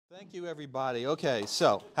Thank you, everybody. Okay,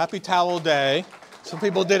 so happy Towel Day. Some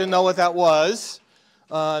people didn't know what that was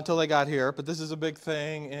until they got here, but this is a big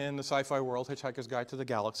thing in the sci-fi world, Hitchhiker's Guide to the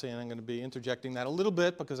Galaxy, and I'm going to be interjecting that a little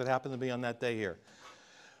bit because it happened to be on that day here.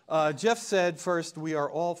 Jeff said first, we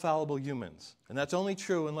are all fallible humans, and that's only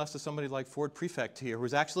true unless there's somebody like Ford Prefect here,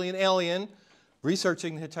 who's actually an alien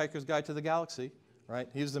researching the Hitchhiker's Guide to the Galaxy, right?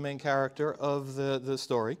 He's the main character of the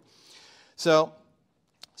story. So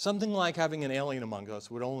something like having an alien among us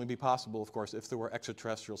would only be possible, of course, if there were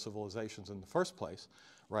extraterrestrial civilizations in the first place,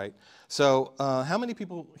 right? So how many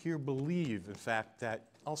people here believe, in fact, that,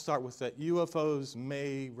 I'll start with that, UFOs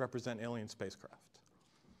may represent alien spacecraft?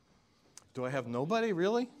 Do I have nobody,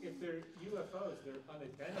 really? If they're UFOs, they're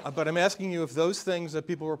unidentified. But I'm asking you if those things that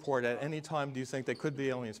people report at any time, do you think they could be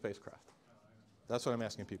alien spacecraft? That's what I'm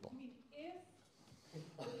asking people.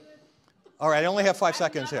 All right, I only have 5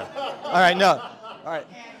 seconds here. All right, no. All right.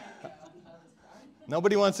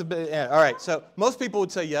 Nobody wants to be, yeah, all right, so most people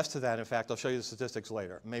would say yes to that. In fact, I'll show you the statistics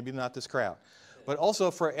later. Maybe not this crowd. But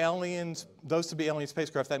also for aliens, those to be alien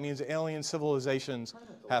spacecraft, that means alien civilizations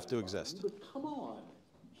have to exist. But come on.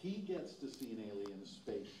 He gets to see an alien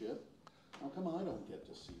spaceship. How come I don't get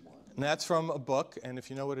to see one? And that's from a book, and if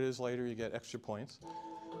you know what it is later, you get extra points.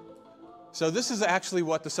 So this is actually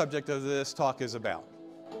what the subject of this talk is about.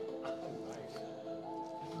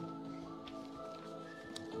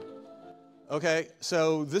 Okay,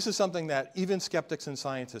 so this is something that even skeptics and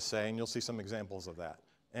scientists say, and you'll see some examples of that.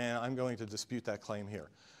 And I'm going to dispute that claim here.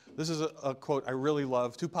 This is a quote I really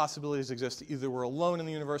love. Two possibilities exist. Either we're alone in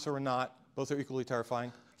the universe or we're not. Both are equally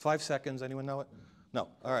terrifying. 5 seconds. Anyone know it? No.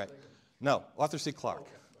 All right. No. Arthur C. Clarke.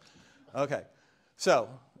 Okay. So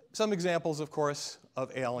some examples, of course,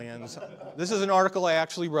 of aliens. This is an article I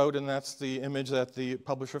actually wrote, and that's the image that the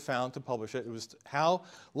publisher found to publish it. It was how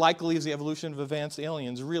likely is the evolution of advanced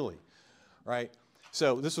aliens really? Right?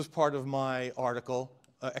 So this was part of my article.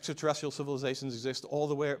 Extraterrestrial civilizations exist all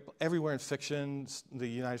the way, everywhere in fiction, the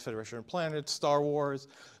United Federation of Planets, Star Wars,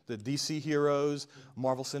 the DC heroes,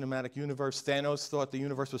 Marvel Cinematic Universe. Thanos thought the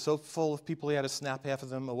universe was so full of people he had to snap half of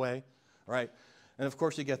them away, right? And of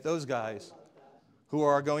course you get those guys who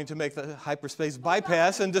are going to make the hyperspace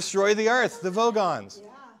bypass and destroy the Earth, the Vogons. Yeah.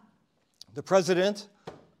 The president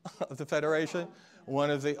of the Federation, one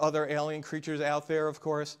of the other alien creatures out there, of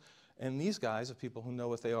course. And these guys, of people who know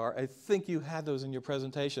what they are, I think you had those in your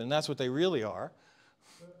presentation, and that's what they really are,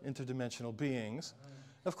 interdimensional beings.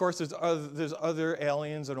 Of course, there's other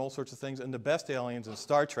aliens and all sorts of things, and the best aliens in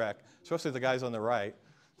Star Trek, especially the guys on the right,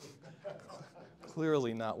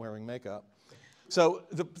 clearly not wearing makeup. So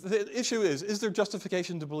the issue is there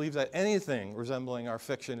justification to believe that anything resembling our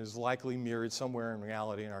fiction is likely mirrored somewhere in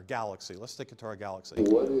reality in our galaxy? Let's stick it to our galaxy.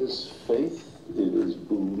 What is faith? It is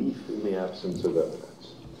belief in the absence of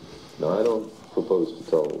evidence. Now, I don't propose to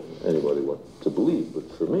tell anybody what to believe, but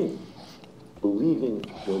for me, believing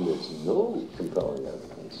when there's no compelling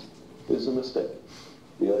evidence is a mistake.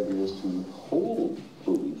 The idea is to hold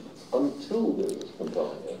belief until there is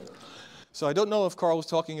compelling evidence. So I don't know if Carl was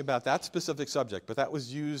talking about that specific subject, but that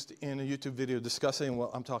was used in a YouTube video discussing what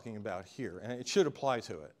I'm talking about here, and it should apply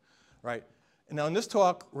to it, right? Now, in this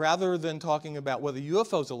talk, rather than talking about whether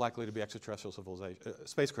UFOs are likely to be extraterrestrial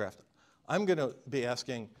spacecraft, I'm going to be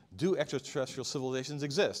asking, do extraterrestrial civilizations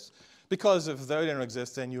exist? Because if they don't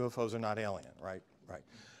exist, then UFOs are not alien, right? Right.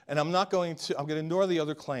 And I'm going to ignore the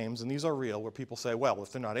other claims, and these are real, where people say, well,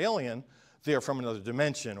 if they're not alien, they're from another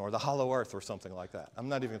dimension or the hollow earth or something like that. I'm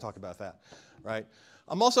not even going to talk about that, right?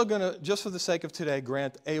 I'm also going to, just for the sake of today,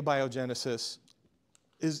 grant abiogenesis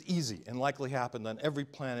is easy and likely happened on every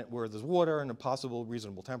planet where there's water and a possible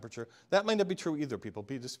reasonable temperature. That might not be true either. People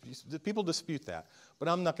dispute that, but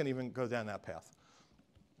I'm not going to even go down that path.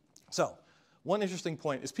 So one interesting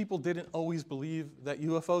point is people didn't always believe that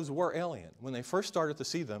UFOs were alien. When they first started to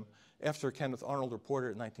see them, after Kenneth Arnold reported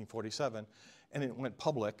it in 1947, and it went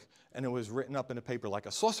public, and it was written up in a paper like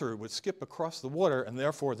a saucer would skip across the water, and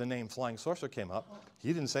therefore the name flying saucer came up.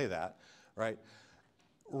 He didn't say that, right?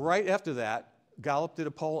 Right after that, Gallup did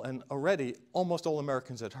a poll, and already almost all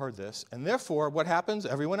Americans had heard this. And therefore, what happens?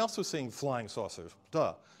 Everyone else was seeing flying saucers.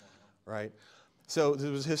 Duh, right? So there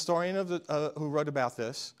was a historian who wrote about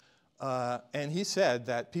this, and he said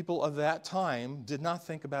that people of that time did not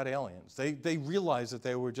think about aliens. They realized that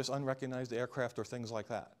they were just unrecognized aircraft or things like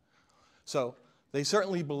that. So they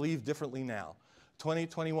certainly believe differently now.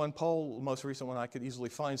 2021 poll, the most recent one I could easily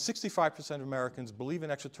find, 65% of Americans believe in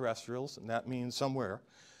extraterrestrials, and that means somewhere.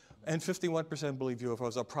 And 51% believe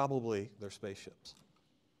UFOs are probably their spaceships,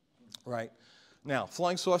 right? Now,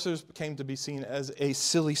 flying saucers came to be seen as a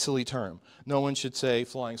silly, silly term. No one should say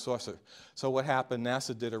flying saucer. So what happened,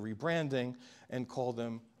 NASA did a rebranding and called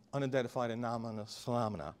them unidentified anomalous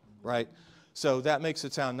phenomena, right? So that makes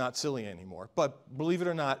it sound not silly anymore. But believe it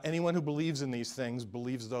or not, anyone who believes in these things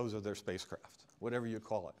believes those are their spacecraft, whatever you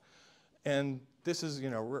call it. And this is,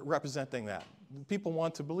 representing that. People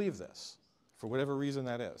want to believe this, for whatever reason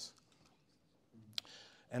that is.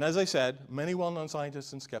 And as I said, many well-known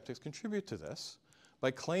scientists and skeptics contribute to this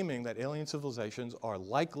by claiming that alien civilizations are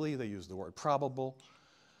likely, they use the word probable,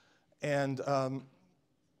 and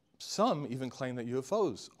some even claim that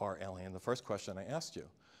UFOs are alien, the first question I asked you.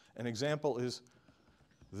 An example is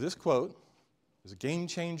this quote, is a game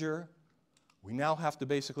changer. We now have to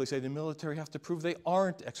basically say the military have to prove they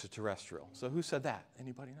aren't extraterrestrial. So who said that?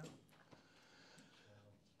 Anybody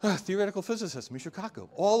know? Theoretical physicist Michio Kaku,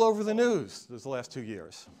 all over the news the last 2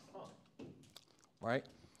 years, right?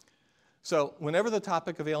 So whenever the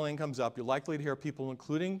topic of alien comes up, you're likely to hear people,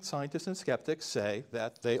 including scientists and skeptics, say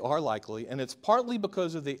that they are likely, and it's partly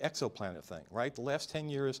because of the exoplanet thing, right? The last 10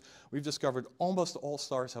 years, we've discovered almost all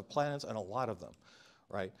stars have planets, and a lot of them,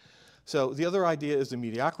 right? So the other idea is the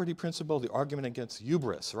mediocrity principle, the argument against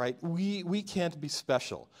hubris, right? We can't be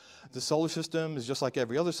special. The solar system is just like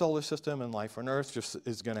every other solar system, and life on Earth just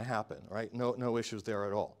is going to happen, right? No issues there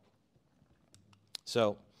at all.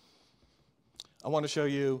 So I want to show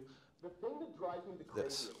you the thing that drives me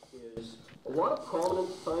crazy is a lot of prominent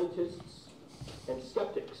scientists and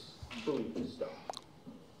skeptics believe this stuff.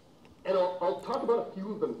 And I'll talk about a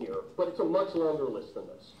few of them here, but it's a much longer list than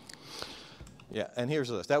this. Yeah, and here's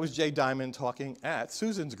the list. That was Jay Diamond talking at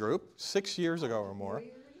Susan's group 6 years ago or more.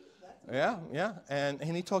 Yeah, and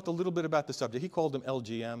he talked a little bit about the subject. He called them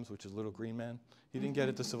LGMs, which is little green men. He didn't get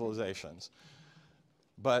into civilizations.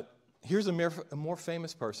 But here's a more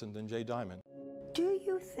famous person than Jay Diamond. Do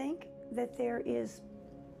you think that there is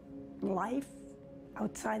life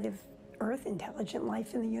outside of Earth, intelligent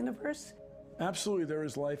life in the universe? Absolutely, there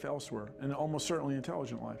is life elsewhere, and almost certainly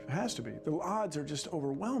intelligent life. It has to be. The odds are just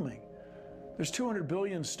overwhelming. There's 200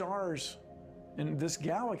 billion stars in this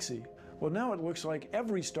galaxy. Well, now it looks like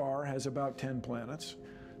every star has about 10 planets,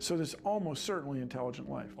 so there's almost certainly intelligent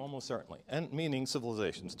life. Almost certainly, and meaning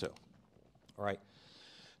civilizations too. All right.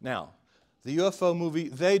 Now, the UFO movie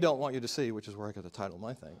They Don't Want You to See, which is where I got the title of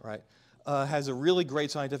my thing, right, has a really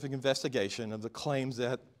great scientific investigation of the claims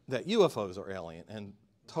that UFOs are alien and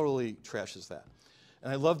totally trashes that.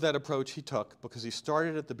 And I love that approach he took because he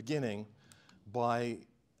started at the beginning by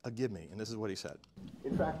a gimme, and this is what he said.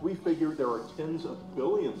 In fact, we figure there are tens of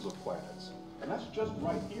billions of planets, and that's just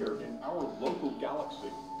right here in our local galaxy.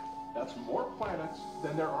 That's more planets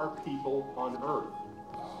than there are people on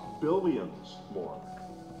Earth. Billions more.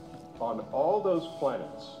 On all those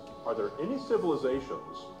planets, are there any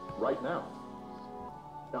civilizations right now?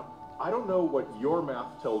 Now, I don't know what your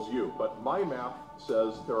math tells you, but my math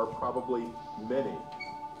says there are probably many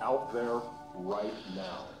out there right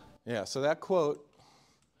now. Yeah, so that quote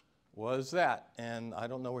was that, and I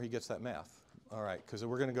don't know where he gets that math. All right, because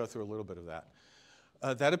we're going to go through a little bit of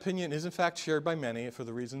that. That opinion is in fact shared by many for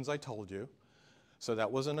the reasons I told you, so that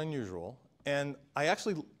wasn't unusual. And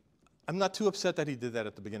I'm not too upset that he did that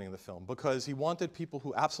at the beginning of the film because he wanted people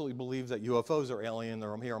who absolutely believe that UFOs are alien,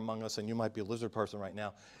 they're here among us, and you might be a lizard person right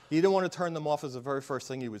now. He didn't want to turn them off as the very first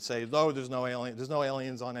thing he would say, no, there's no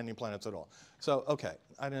aliens on any planets at all. So, okay,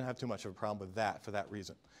 I didn't have too much of a problem with that for that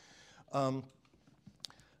reason.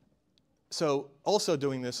 So also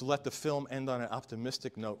doing this, let the film end on an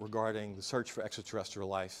optimistic note regarding the search for extraterrestrial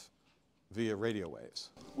life via radio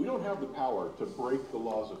waves. We don't have the power to break the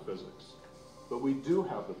laws of physics, but we do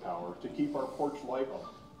have the power to keep our porch light on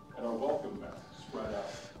and our welcome mat spread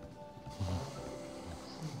out.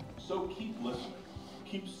 So keep listening,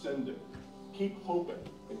 keep sending, keep hoping,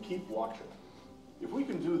 and keep watching. If we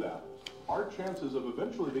can do that, our chances of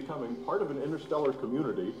eventually becoming part of an interstellar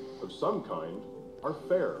community of some kind are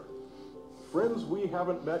fair. Friends we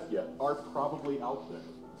haven't met yet are probably out there.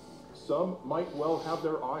 Some might well have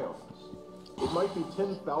their eye on us. It might be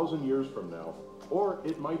 10,000 years from now, or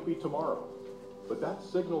it might be tomorrow. But that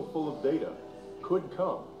signal full of data could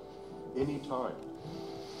come anytime.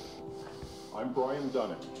 I'm Brian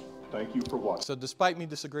Dunning. Thank you for watching. So despite me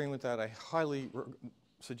disagreeing with that, I highly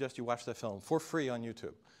suggest you watch that film for free on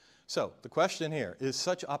YouTube. So the question here, is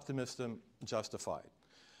such optimism justified?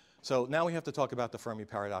 So now we have to talk about the Fermi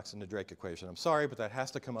paradox and the Drake equation. I'm sorry, but that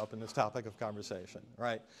has to come up in this topic of conversation,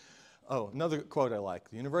 right? Oh, another quote I like.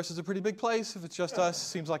 The universe is a pretty big place. If it's just us,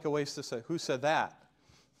 seems like a waste to say. Who said that?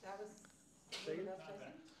 That was Sagan?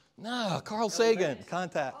 No, Carl Sagan,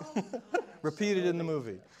 Contact. Repeated in the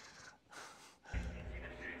movie.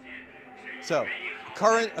 So,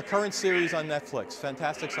 A current series on Netflix,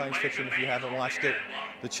 fantastic science fiction if you haven't watched it.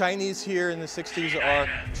 The Chinese here in the 60s are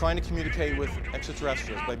trying to communicate with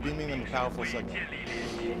extraterrestrials by beaming them a powerful signal.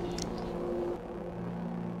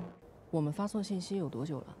 我们发送信息有多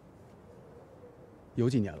久了？有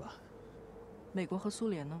几年了？美国和苏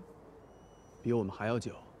联呢？比我们还要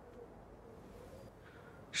久。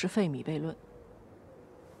是费米悖论。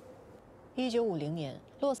1950年，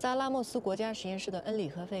洛斯阿拉莫斯国家实验室的恩里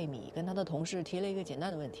克·费米跟他的同事提了一个简单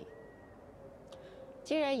的问题：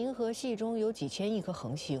既然银河系中有几千亿颗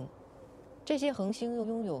恒星，这些恒星又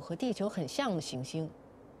拥有和地球很像的行星，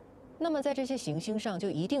那么在这些行星上就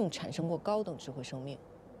一定产生过高等智慧生命。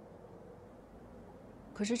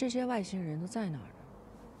可是这些外星人都在哪儿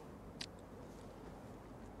呢？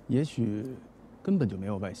也许根本就没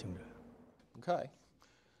有外星人。Okay.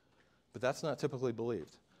 But that's not typically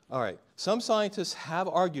believed. All right, some scientists have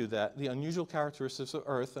argued that the unusual characteristics of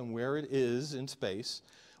Earth and where it is in space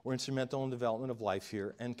were instrumental in the development of life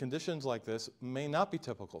here, and conditions like this may not be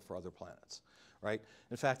typical for other planets, right?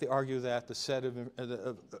 In fact, they argue that the set of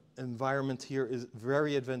environment here is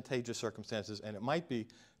very advantageous circumstances, and it might be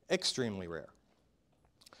extremely rare.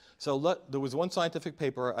 So there was one scientific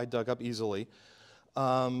paper I dug up easily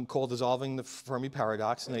called Dissolving the Fermi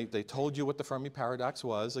Paradox, and they told you what the Fermi Paradox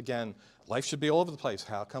was. Again, life should be all over the place.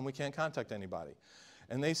 How come we can't contact anybody?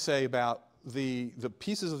 And they say about the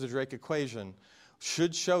pieces of the Drake equation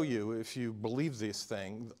should show you, if you believe this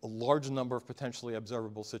thing, a large number of potentially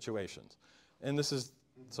observable situations. And this is,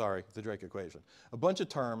 sorry, the Drake equation. A bunch of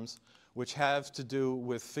terms which have to do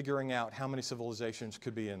with figuring out how many civilizations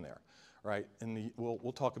could be in there, right? And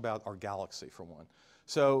we'll talk about our galaxy for one.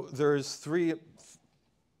 So there's three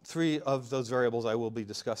of those variables I will be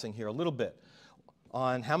discussing here a little bit.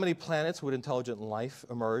 On how many planets would intelligent life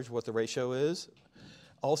emerge, what the ratio is.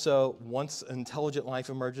 Also, once intelligent life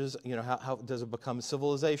emerges, you know, how does it become a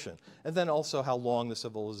civilization? And then also how long the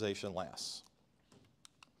civilization lasts.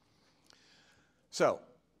 So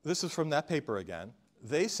this is from that paper again.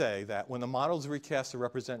 They say that when the model is recast to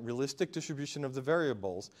represent realistic distribution of the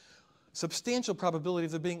variables, substantial probability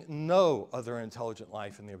of there being no other intelligent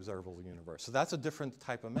life in the observable universe. So that's a different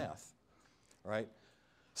type of math, right?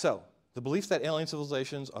 So the belief that alien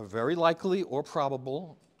civilizations are very likely or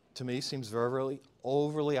probable, to me, seems very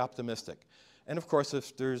overly optimistic. And of course,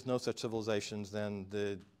 if there's no such civilizations, then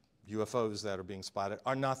the UFOs that are being spotted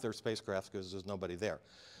are not their spacecraft because there's nobody there.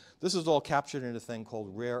 This is all captured in a thing called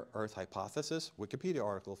rare Earth hypothesis, Wikipedia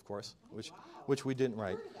article, of course, which we didn't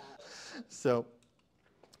write. So.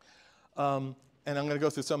 And I'm going to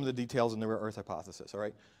go through some of the details in the rare Earth hypothesis, all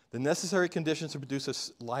right? The necessary conditions to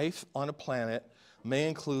produce life on a planet may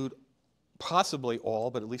include possibly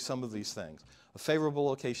all, but at least some of these things. A favorable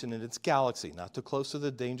location in its galaxy, not too close to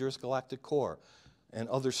the dangerous galactic core and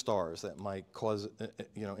other stars that might cause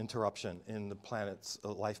interruption in the planet's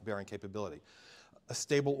life-bearing capability. A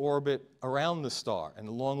stable orbit around the star and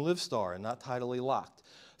a long-lived star and not tidally locked.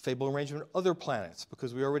 Favorable arrangement of other planets,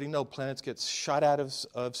 because we already know planets get shot out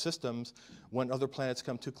of systems when other planets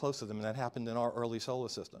come too close to them, and that happened in our early solar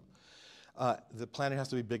system. The planet has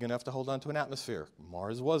to be big enough to hold onto an atmosphere.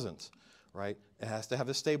 Mars wasn't, right? It has to have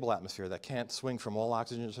a stable atmosphere that can't swing from all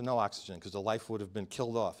oxygen to no oxygen, because the life would have been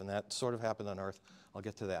killed off, and that sort of happened on Earth. I'll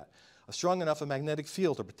get to that. A strong enough magnetic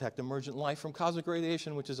field to protect emergent life from cosmic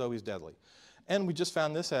radiation, which is always deadly. And we just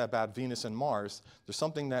found this out about Venus and Mars. There's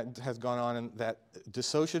something that has gone on in that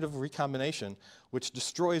dissociative recombination, which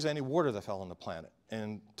destroys any water that fell on the planet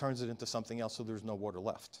and turns it into something else so there's no water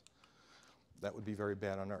left. That would be very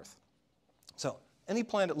bad on Earth. So any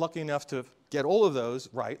planet lucky enough to get all of those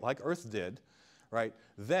right, like Earth did, right,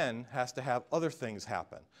 then has to have other things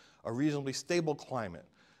happen. A reasonably stable climate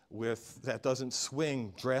that doesn't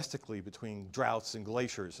swing drastically between droughts and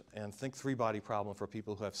glaciers. And think three-body problem for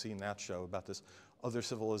people who have seen that show about this other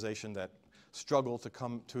civilization that struggled to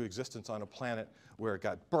come to existence on a planet where it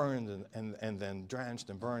got burned and then drenched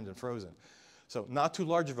and burned and frozen. So not too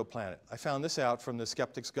large of a planet. I found this out from the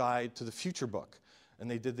Skeptic's Guide to the Future book.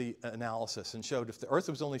 And they did the analysis and showed if the Earth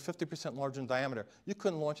was only 50% larger in diameter, you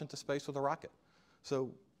couldn't launch into space with a rocket.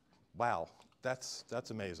 So, wow, that's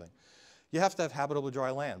amazing. You have to have habitable dry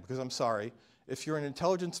land, because I'm sorry, if you're an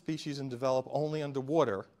intelligent species and develop only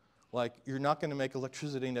underwater, like, you're not going to make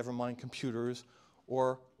electricity, never mind computers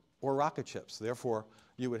or rocket ships. Therefore,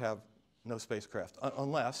 you would have no spacecraft,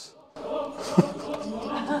 unless...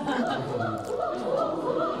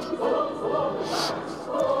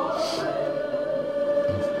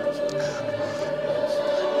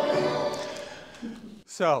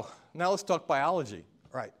 So, now let's talk biology.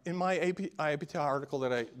 Right. In my IAPTI article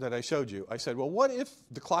that I showed you, I said, well, what if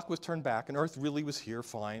the clock was turned back and Earth really was here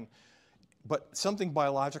fine But something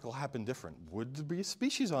biological happened different. Would there be a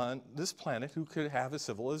species on this planet who could have a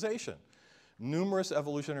civilization? Numerous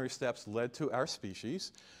evolutionary steps led to our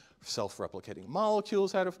species. Self-replicating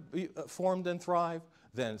molecules had to be formed and thrive.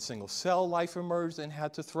 Then single-cell life emerged and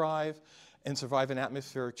had to thrive and survive an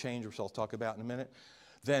atmospheric change, which I'll talk about in a minute.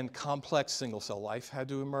 Then complex single-cell life had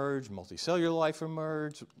to emerge, multicellular life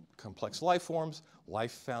emerged, complex life forms.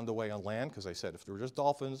 Life found a way on land, because I said if there were just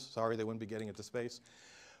dolphins, sorry, they wouldn't be getting into space.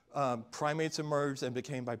 Primates emerged and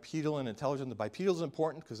became bipedal and intelligent. The bipedal is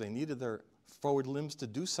important because they needed their forward limbs to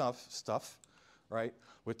do stuff, right,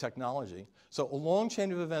 with technology. So a long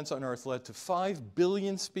chain of events on Earth led to 5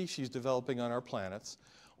 billion species developing on our planets.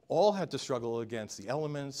 All had to struggle against the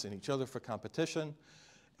elements and each other for competition.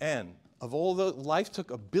 And of all the, life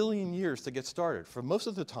took 1 billion years to get started. For most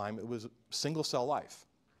of the time, it was single-cell life.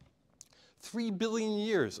 3 billion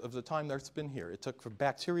years of the time Earth's been here, it took for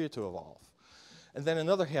bacteria to evolve. And then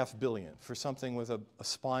another 500 million for something with a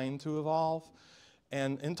spine to evolve.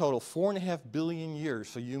 And in total, 4.5 billion years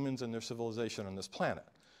for humans and their civilization on this planet.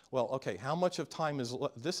 Well, okay, how much of time is,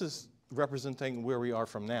 this is representing where we are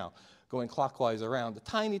from now, going clockwise around. The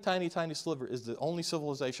tiny, tiny, tiny sliver is the only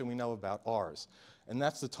civilization we know about, ours. And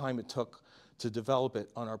that's the time it took to develop it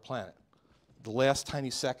on our planet, the last tiny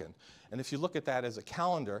second. And if you look at that as a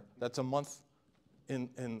calendar, that's a month in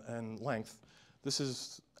length. This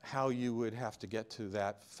is how you would have to get to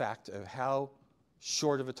that fact of how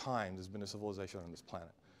short of a time there's been a civilization on this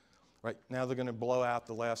planet. Right now they're going to blow out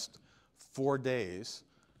the last 4 days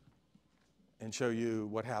and show you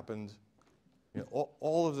what happened, you know,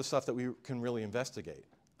 all of the stuff that we can really investigate.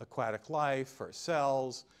 Aquatic life, first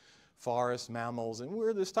cells, forests, mammals, and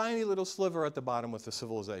we're this tiny little sliver at the bottom with the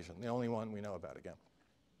civilization, the only one we know about again.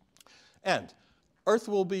 And Earth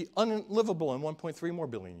will be unlivable in 1.3 more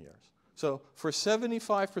billion years. So for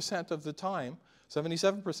 75% of the time,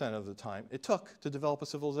 77% of the time it took to develop a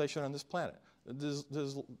civilization on this planet. There's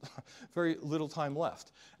very little time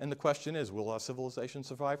left. And the question is, will our civilization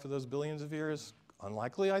survive for those billions of years?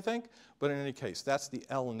 Unlikely, I think. But in any case, that's the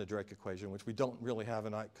L in the Drake equation, which we don't really have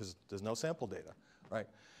because there's no sample data, right?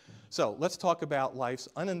 So let's talk about life's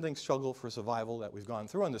unending struggle for survival that we've gone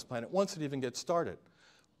through on this planet once it even gets started.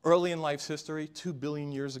 Early in life's history, 2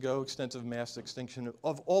 billion years ago, extensive mass extinction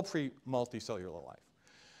of all pre-multicellular life.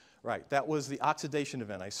 Right, that was the oxidation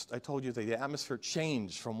event. I told you that the atmosphere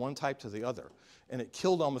changed from one type to the other, and it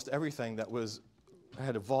killed almost everything that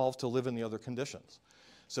had evolved to live in the other conditions.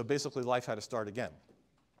 So basically, life had to start again.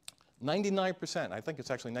 99%, I think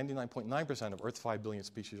it's actually 99.9% of Earth's 5 billion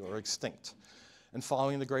species are extinct. And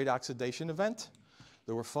following the Great Oxidation event,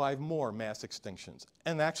 there were 5 more mass extinctions.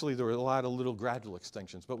 And actually, there were a lot of little gradual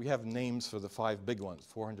extinctions, but we have names for the 5 big ones.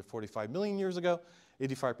 445 million years ago,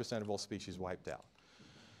 85% of all species wiped out.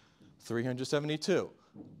 372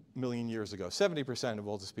 million years ago, 70% of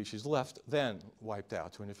all the species left, then wiped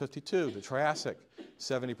out. 252, the Triassic,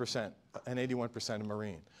 70%, and 81% of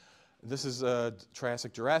marine. This is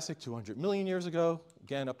Triassic-Jurassic, 200 million years ago,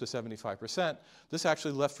 again up to 75%. This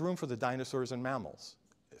actually left room for the dinosaurs and mammals.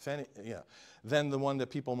 If any, yeah. Then the one that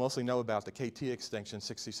people mostly know about, the KT extinction,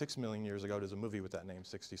 66 million years ago. There's a movie with that name,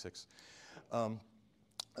 66,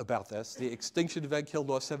 about this. The extinction event killed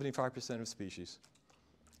off 75% of species.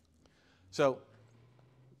 So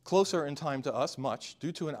closer in time to us, much,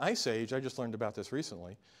 due to an ice age, I just learned about this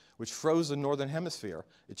recently, which froze the northern hemisphere.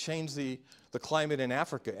 It changed the climate in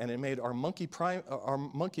Africa, and it made our monkey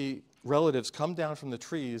relatives come down from the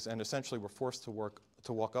trees and essentially were forced to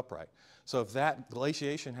walk upright. So if that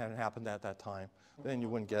glaciation hadn't happened at that time, then you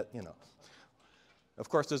wouldn't get, you know. Of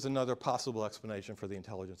course, there's another possible explanation for the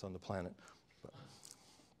intelligence on the planet.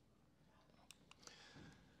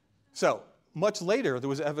 So much later, there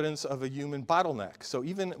was evidence of a human bottleneck. So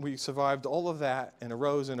even we survived all of that and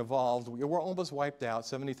arose and evolved. We were almost wiped out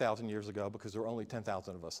 70,000 years ago because there were only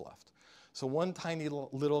 10,000 of us left. So one tiny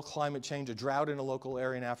little climate change, a drought in a local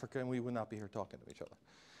area in Africa, and we would not be here talking to each other.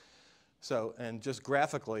 So, and just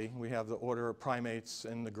graphically, we have the order of primates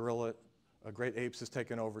and the gorilla, great apes is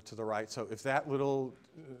taken over to the right. So if that little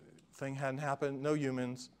thing hadn't happened, no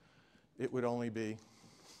humans, it would only be.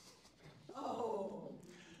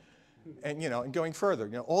 And, you know, and going further,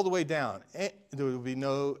 you know, all the way down, there would be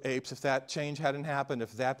no apes. If that change hadn't happened,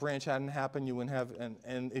 if that branch hadn't happened, you wouldn't have,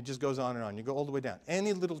 and it just goes on and on. You go all the way down.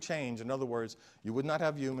 Any little change, in other words, you would not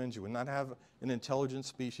have humans, you would not have an intelligent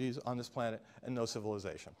species on this planet, and no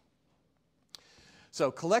civilization. So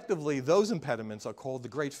collectively, those impediments are called the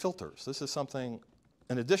great filters. This is something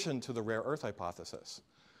in addition to the rare Earth hypothesis,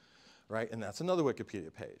 right? And that's another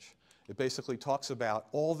Wikipedia page. It basically talks about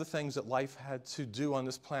all the things that life had to do on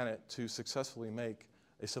this planet to successfully make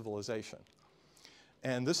a civilization.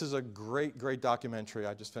 And this is a great, great documentary.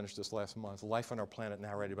 I just finished this last month, Life on Our Planet,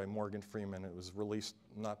 narrated by Morgan Freeman. It was released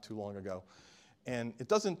not too long ago. And it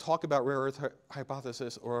doesn't talk about rare earth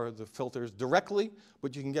hypothesis or the filters directly,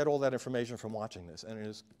 but you can get all that information from watching this. And it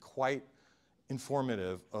is quite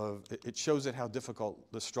informative. It shows it how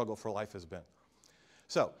difficult the struggle for life has been.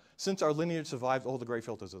 So, since our lineage survived all the great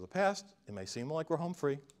filters of the past, it may seem like we're home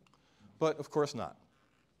free, but of course not.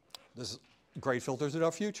 There's great filters in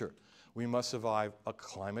our future. We must survive a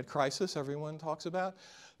climate crisis everyone talks about,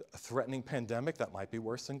 a threatening pandemic that might be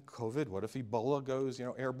worse than COVID. What if Ebola goes,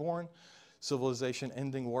 airborne?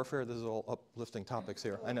 Civilization-ending warfare. This is all uplifting topics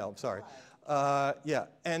here. I know, I'm sorry. Yeah,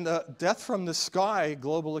 and death from the sky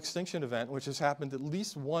global extinction event, which has happened at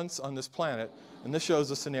least once on this planet, and this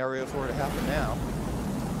shows a scenario for it to happen now.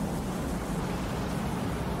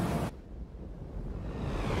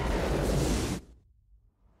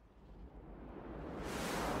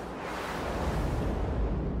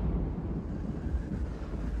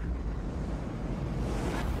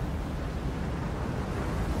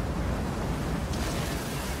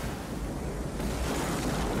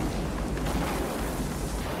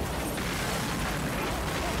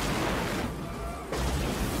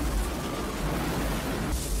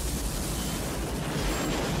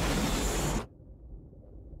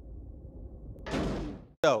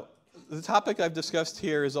 So, the topic I've discussed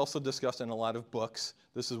here is also discussed in a lot of books.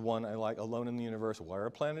 This is one I like, Alone in the Universe, Why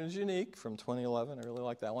Our Planet is Unique, from 2011. I really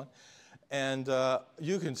like that one. And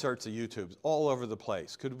you can search the YouTubes all over the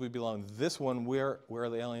place. Could we belong? This one, Where are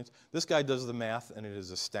the Aliens? This guy does the math, and it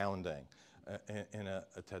is astounding in a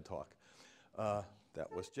TED Talk.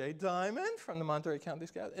 That was Jay Diamond from the Monterey County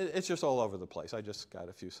Scout. It's just all over the place. I just got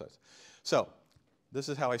a few sites. So, this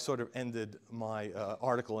is how I sort of ended my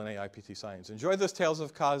article in AIPT Science. Enjoy those tales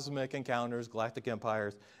of cosmic encounters, galactic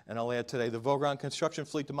empires, and I'll add today the Vogron construction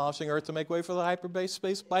fleet demolishing Earth to make way for the hyperspace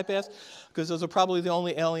space bypass, because those are probably the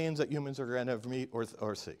only aliens that humans are going to ever meet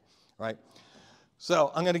or see, right?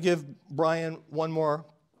 So I'm going to give Brian one more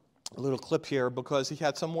little clip here, because he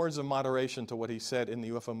had some words of moderation to what he said in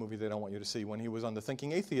the UFO movie they don't want you to see when he was on the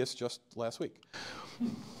Thinking Atheist just last week.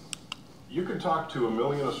 You can talk to a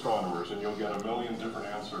million astronomers and you'll get a million different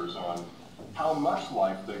answers on how much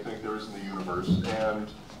life they think there is in the universe and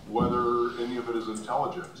whether any of it is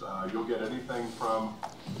intelligent. You'll get anything from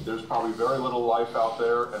there's probably very little life out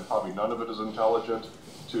there and probably none of it is intelligent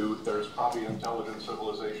to there's probably intelligent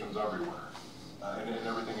civilizations everywhere and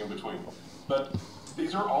everything in between. But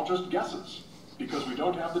these are all just guesses because we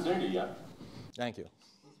don't have the data yet. Thank you.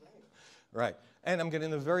 Right. And I'm getting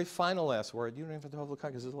the very final last word. You don't even have to hold the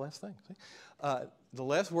card because this is the last thing. The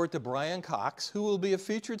last word to Brian Cox, who will be a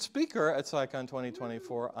featured speaker at CSICon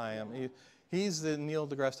 2024. He's the Neil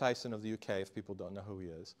deGrasse Tyson of the UK, if people don't know who he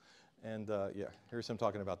is. And yeah, here's him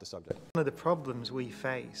talking about the subject. One of the problems we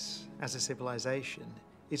face as a civilization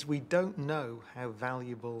is we don't know how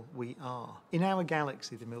valuable we are. In our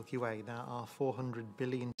galaxy, the Milky Way, there are 400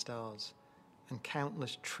 billion stars and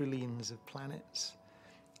countless trillions of planets.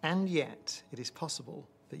 And yet, it is possible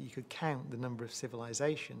that you could count the number of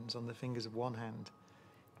civilizations on the fingers of one hand.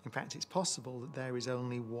 In fact, it's possible that there is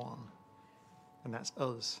only one, and that's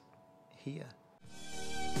us, here.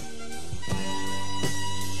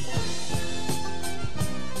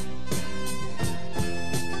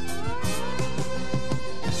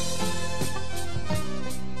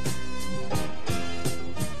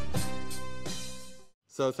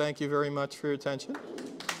 So thank you very much for your attention.